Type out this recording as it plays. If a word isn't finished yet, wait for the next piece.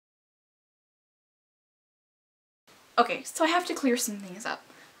Okay, so I have to clear some things up.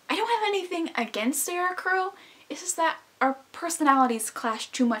 I don't have anything against Sarah Crow, it's just that our personalities clash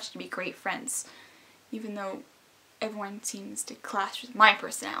too much to be great friends. Even though everyone seems to clash with my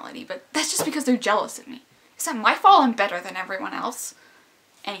personality, but that's just because they're jealous of me. It's not my fault I'm better than everyone else.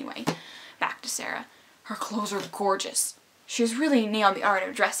 Anyway, back to Sarah. Her clothes are gorgeous. She's really nailed the art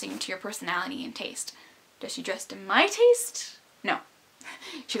of dressing to your personality and taste. Does she dress to my taste? No.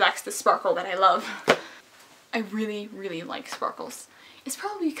 She lacks the sparkle that I love. I really, really like sparkles. It's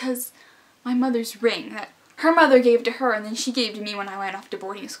probably because my mother's ring that her mother gave to her and then she gave to me when I went off to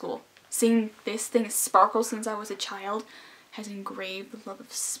boarding school. Seeing this thing sparkle since I was a child has engraved the love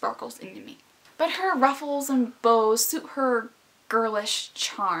of sparkles into me. But her ruffles and bows suit her girlish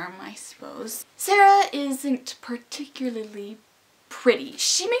charm, I suppose. Sarah isn't particularly pretty.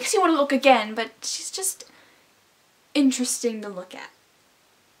 She makes you want to look again, but she's just interesting to look at.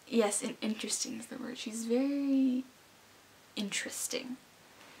 Yes, interesting is the word. She's very interesting.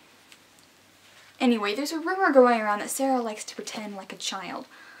 Anyway, there's a rumor going around that Sarah likes to pretend like a child.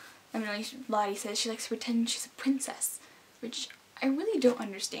 I mean, like Lottie says, she likes to pretend she's a princess, which I really don't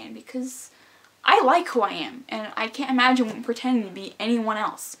understand because I like who I am, and I can't imagine pretending to be anyone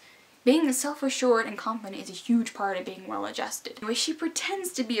else. Being self-assured and confident is a huge part of being well-adjusted. Anyway, she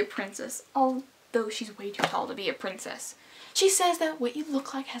pretends to be a princess, although she's way too tall to be a princess. She says that what you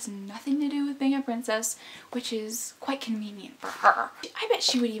look like has nothing to do with being a princess, which is quite convenient for her. I bet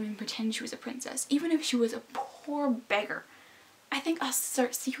she would even pretend she was a princess, even if she was a poor beggar. I think I'll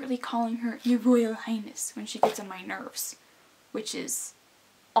start secretly calling her Your Royal Highness when she gets on my nerves, which is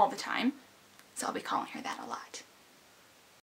all the time, so I'll be calling her that a lot.